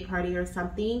birthday party or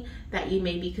something that you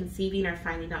may be conceiving or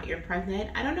finding out you're pregnant.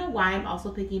 I don't know why I'm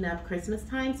also picking up Christmas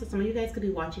time. So some of you guys could be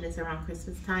watching this around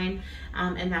Christmas time,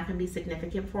 and that can be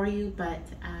significant for you. But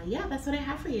yeah, that's what I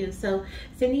have for you. So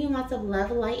sending you lots of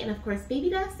love, light, and of course baby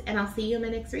dust. And I'll see you in my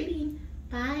next reading.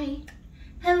 Bye.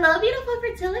 Hello, beautiful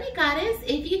fertility goddess.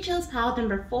 If you chose pile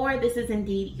number 4, this is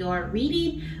indeed your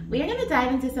reading. We are going to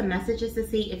dive into some messages to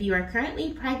see if you are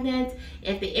currently pregnant,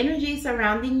 if the energy is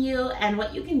surrounding you, and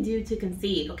what you can do to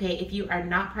conceive. Okay, if you are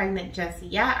not pregnant just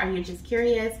yet, or you're just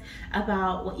curious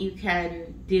about what you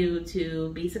can do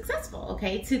to be successful,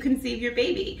 okay, to conceive your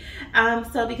baby.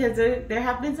 So because there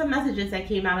have been some messages that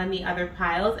came out in the other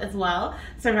piles as well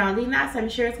surrounding that, so I'm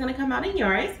sure it's going to come out in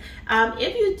yours.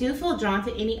 If you do feel drawn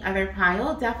to any other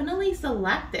pile, definitely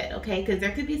select it, okay, because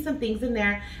there could be some things in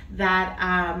there that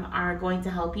are going to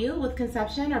help you with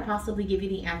conception, or possibly give you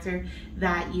the answer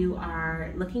that you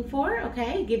are looking for,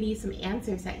 okay, give you some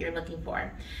answers that you're looking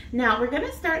for. Now we're going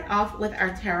to start off with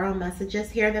our tarot messages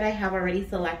here that I have already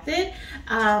selected,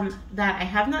 that I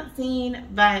have not seen,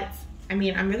 but I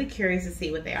mean, I'm really curious to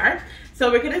see what they are. So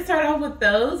we're going to start off with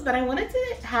those, but I wanted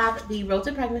to have the Road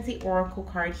to Pregnancy Oracle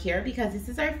card here because this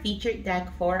is our featured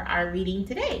deck for our reading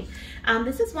today.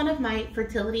 This is one of my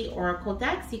fertility oracle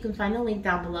decks. You can find a link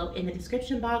down below in the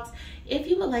description box if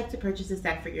you would like to purchase this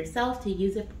deck for yourself to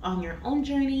use it on your own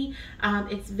journey.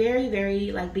 It's very,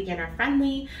 very like beginner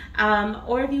friendly,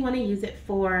 or if you want to use it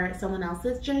for someone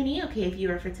else's journey, okay, if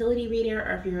you're a fertility reader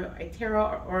or if you're a tarot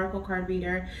or oracle card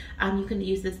reader, you can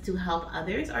use this to help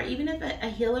others, or even if a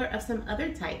healer of some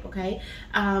other type, okay,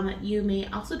 you may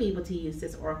also be able to use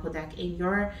this oracle deck in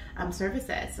your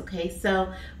services, okay.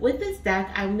 So with this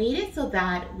deck, I made it so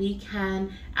that we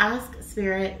can ask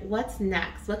Spirit, what's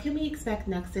next? What can we expect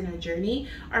next in our journey?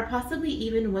 Or possibly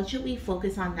even what should we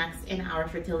focus on next in our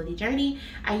fertility journey?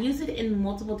 I use it in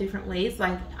multiple different ways.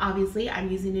 Like obviously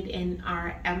I'm using it in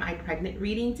our Am I Pregnant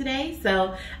reading today.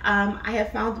 So I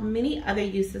have found many other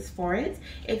uses for it.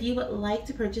 If you would like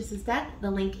to purchase this deck,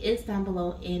 the link is down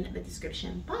below in the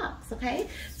description box, okay?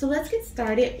 So let's get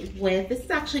started with, this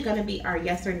is actually going to be our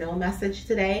yes or no message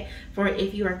today for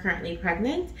if you are currently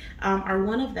pregnant, or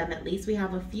one of them at least. We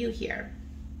have a few here.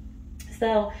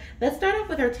 So let's start off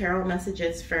with our tarot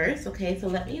messages first, okay? So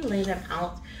let me lay them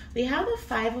out. We have the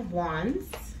 5 of Wands.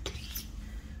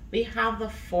 We have the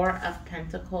 4 of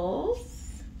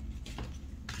Pentacles.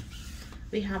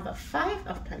 We have the 5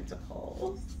 of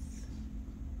Pentacles.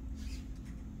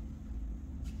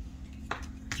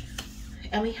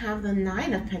 And we have the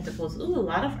 9 of Pentacles. Ooh, a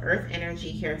lot of earth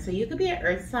energy here. So you could be an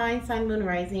earth sign, sun, moon,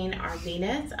 rising, or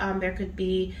Venus. There could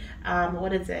be,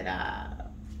 what is it?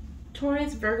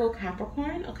 Taurus, Virgo,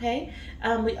 Capricorn, okay?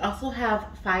 We also have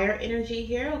fire energy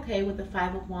here, okay, with the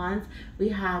 5 of Wands. We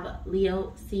have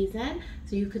Leo season,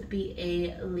 so you could be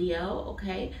a Leo,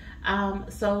 okay?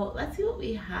 So let's see what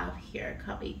we have here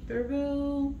coming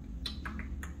through.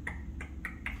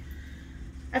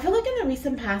 I feel like in the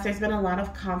recent past, there's been a lot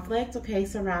of conflict, okay,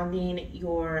 surrounding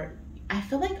your, I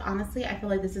feel like, honestly, I feel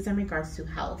like this is in regards to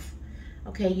health.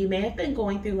 Okay, you may have been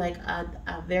going through like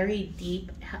a very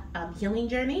deep healing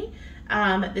journey.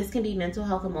 This can be mental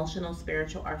health, emotional,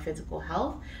 spiritual, or physical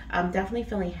health. I'm definitely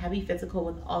feeling heavy physical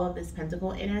with all of this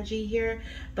pentacle energy here,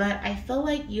 but I feel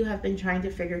like you have been trying to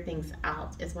figure things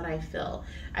out is what I feel.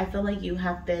 I feel like you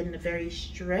have been very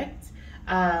strict.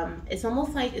 It's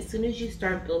almost like as soon as you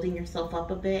start building yourself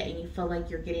up a bit and you feel like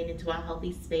you're getting into a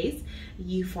healthy space,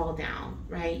 you fall down,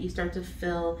 right? You start to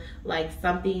feel like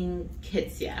something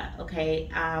hits you, okay?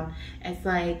 It's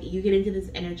like you get into this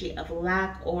energy of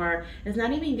lack, or it's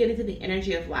not even get into the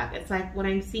energy of lack. It's like what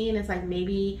I'm seeing is like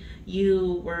maybe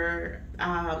you were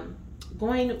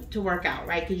going to work out,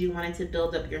 right? Because you wanted to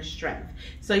build up your strength.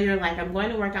 So you're like, I'm going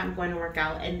to work out, I'm going to work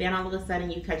out. And then all of a sudden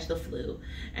you catch the flu.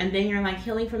 And then you're like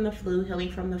healing from the flu.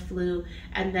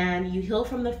 And then you heal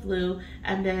from the flu.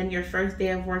 And then your first day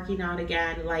of working out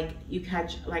again, like you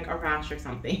catch like a rash or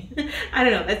something. I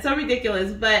don't know. That's so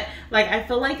ridiculous. But like, I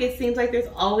feel like it seems like there's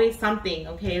always something,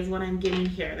 okay, is what I'm getting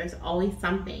here. There's always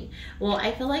something. Well,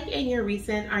 I feel like in your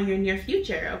recent or your near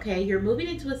future, okay, you're moving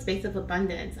into a space of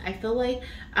abundance. I feel like,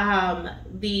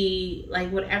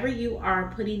 whatever you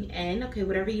are putting in, okay,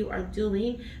 whatever you are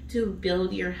doing to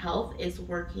build your health is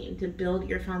working, to build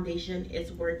your foundation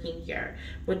is working here.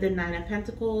 With the Nine of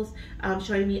Pentacles,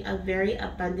 showing me a very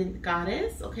abundant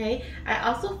goddess, okay? I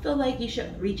also feel like you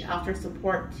should reach out for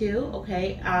support too,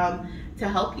 okay, to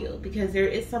help you, because there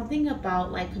is something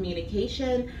about like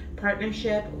communication,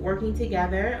 partnership, working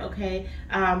together, okay,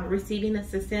 receiving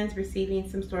assistance, receiving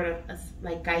some sort of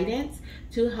like guidance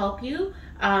to help you.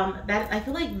 That I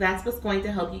feel like that's what's going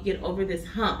to help you get over this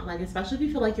hump, like especially if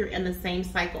you feel like you're in the same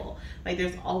cycle, like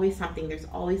there's always something.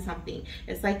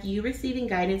 It's like you receiving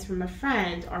guidance from a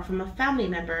friend or from a family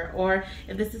member, or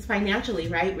if this is financially,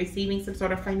 right, receiving some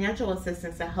sort of financial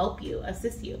assistance to help you,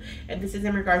 assist you. If this is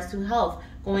in regards to health,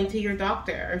 going to your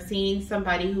doctor or seeing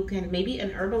somebody who can, maybe an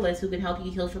herbalist who can help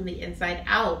you heal from the inside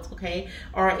out, okay,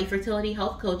 or a fertility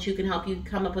health coach who can help you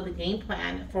come up with a game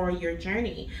plan for your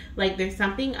journey. Like there's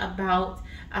something about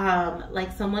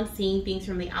like someone seeing things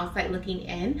from the outside looking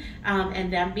in,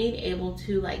 and them being able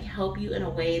to like help you in a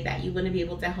way that you wouldn't be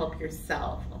able to help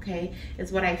yourself, okay,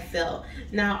 is what I feel.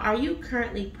 Now, are you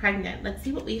currently pregnant? Let's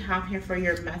see what we have here for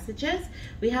your messages.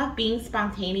 We have being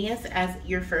spontaneous as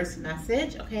your first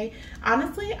message, okay.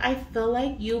 Honestly, I feel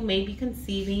like you may be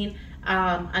conceiving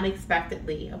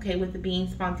unexpectedly, okay, with the being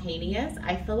spontaneous.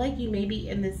 I feel like you may be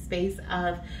in this space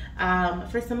of,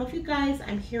 for some of you guys,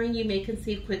 I'm hearing you may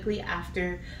conceive quickly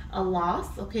after a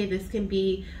loss, okay. This can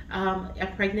be a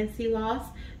pregnancy loss.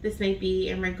 This may be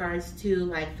in regards to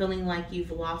like feeling like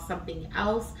you've lost something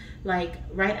else, like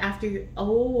right after you,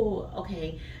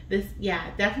 okay, this, yeah,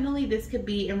 definitely this could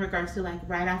be in regards to like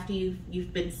right after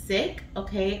you've been sick,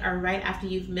 okay, or right after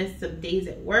you've missed some days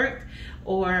at work,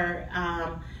 or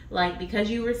like because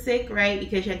you were sick, right,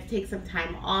 because you had to take some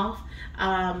time off.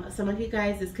 Some of you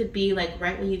guys, this could be like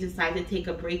right when you decide to take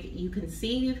a break, you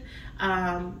conceive.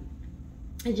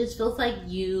 It just feels like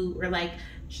you were like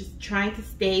just trying to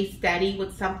stay steady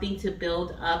with something to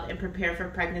build up and prepare for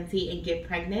pregnancy and get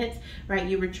pregnant, right?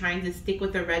 You were trying to stick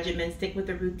with the regimen, stick with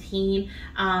the routine,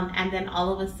 and then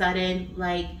all of a sudden,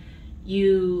 like,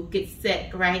 you get sick,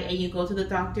 right? And you go to the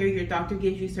doctor, your doctor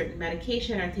gives you certain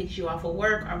medication or takes you off of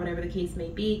work or whatever the case may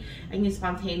be, and you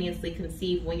spontaneously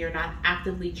conceive when you're not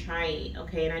actively trying,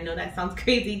 okay? And I know that sounds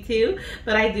crazy too,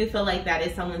 but I do feel like that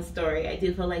is someone's story. I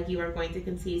do feel like you are going to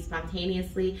conceive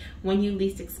spontaneously when you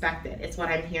least expect it. It's what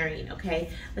I'm hearing, okay?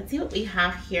 Let's see what we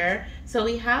have here. So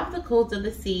we have the codes of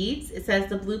the seeds. It says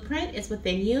the blueprint is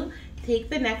within you. Take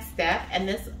the next step, and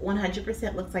this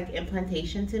 100% looks like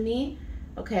implantation to me.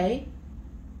 Okay,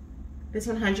 this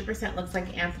 100% looks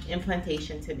like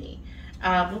implantation to me.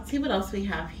 Let's see what else we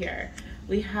have here.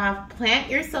 We have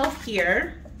plant yourself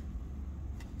here.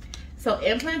 So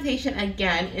implantation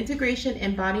again, integration,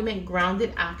 embodiment,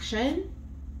 grounded action.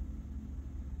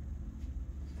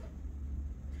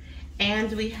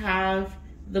 And we have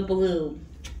the blue.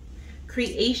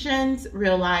 Creations,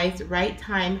 realize, right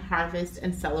time, harvest,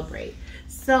 and celebrate.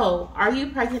 So, are you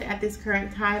pregnant at this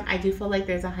current time? I do feel like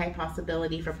there's a high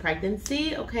possibility for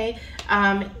pregnancy, okay?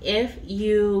 If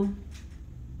you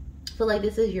feel like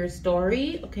this is your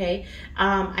story, okay,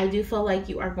 I do feel like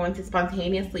you are going to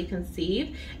spontaneously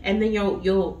conceive, and then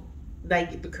you'll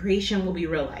like the creation will be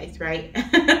realized, right?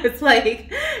 It's like,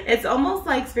 it's almost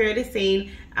like Spirit is saying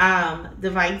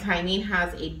divine timing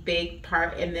has a big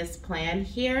part in this plan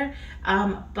here,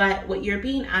 but what you're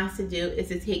being asked to do is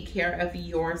to take care of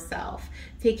yourself,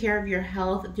 take care of your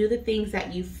health, do the things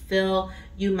that you feel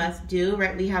you must do,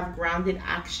 right? We have grounded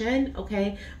action,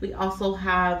 okay? We also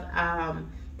have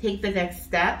take the next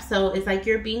step. So it's like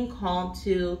you're being called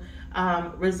to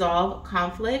resolve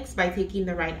conflicts by taking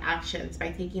the right actions,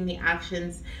 by taking the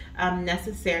actions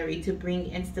necessary to bring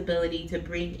in stability, to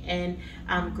bring in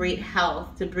great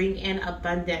health, to bring in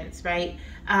abundance, right?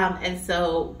 And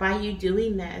so by you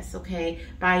doing this, okay,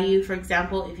 by you, for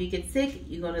example, if you get sick,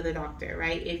 you go to the doctor,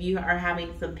 right? If you are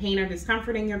having some pain or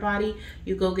discomfort in your body,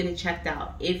 you go get it checked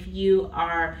out. If you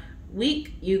are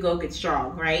weak, you go get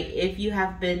strong, right? If you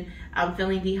have been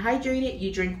feeling dehydrated,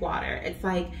 you drink water. It's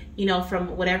like, you know,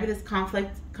 from whatever this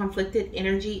conflicted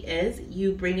energy is,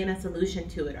 you bring in a solution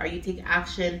to it, or you take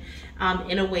action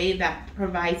in a way that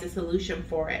provides a solution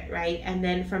for it, right? And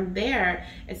then from there,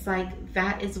 it's like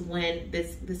that is when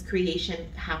this creation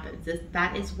happens.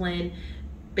 That is when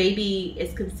baby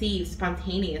is conceived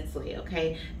spontaneously,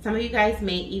 okay? Some of you guys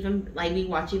may even like be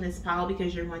watching this pile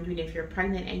because you're wondering if you're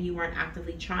pregnant and you weren't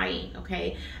actively trying,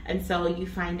 okay? And so you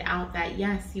find out that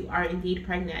yes, you are indeed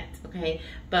pregnant, okay?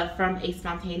 But from a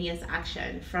spontaneous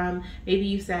action, from maybe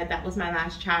you said that was my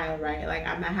last child, right? Like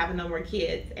I'm not having no more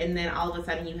kids, and then all of a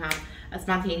sudden you have a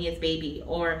spontaneous baby,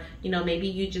 or maybe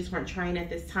you just weren't trying at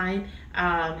this time,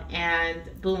 and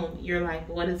boom, you're like,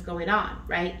 what is going on,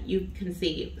 right? You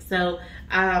conceive. So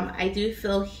I do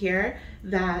feel here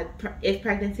that if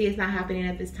pregnancy is not happening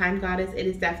at this time, goddess, it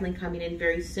is definitely coming in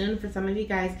very soon. For some of you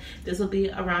guys, this will be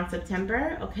around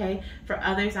September, okay? For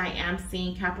others, I am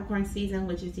seeing Capricorn season,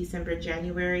 which is December,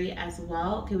 January as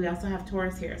well. Okay, we also have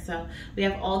Taurus here. So we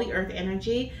have all the earth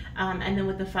energy. And then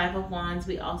with the Five of Wands,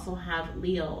 we also have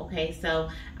Leo, okay? So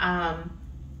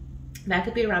that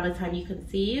could be around the time you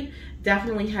conceive.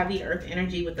 Definitely have the earth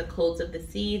energy with the codes of the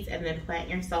seeds, and then plant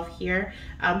yourself here.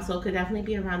 So it could definitely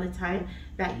be around the time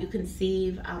that you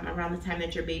conceive, around the time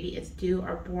that your baby is due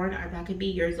or born, or that could be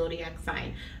your zodiac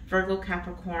sign: Virgo,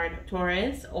 Capricorn,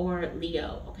 Taurus, or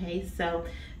Leo. Okay, so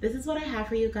this is what I have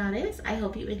for you, goddess. I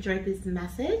hope you enjoyed this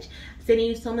message. Sending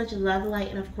you so much love, light,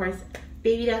 and of course,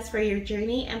 baby dust for your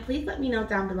journey. And please let me know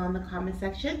down below in the comment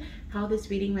section how this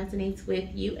reading resonates with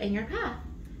you and your path.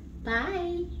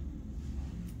 Bye.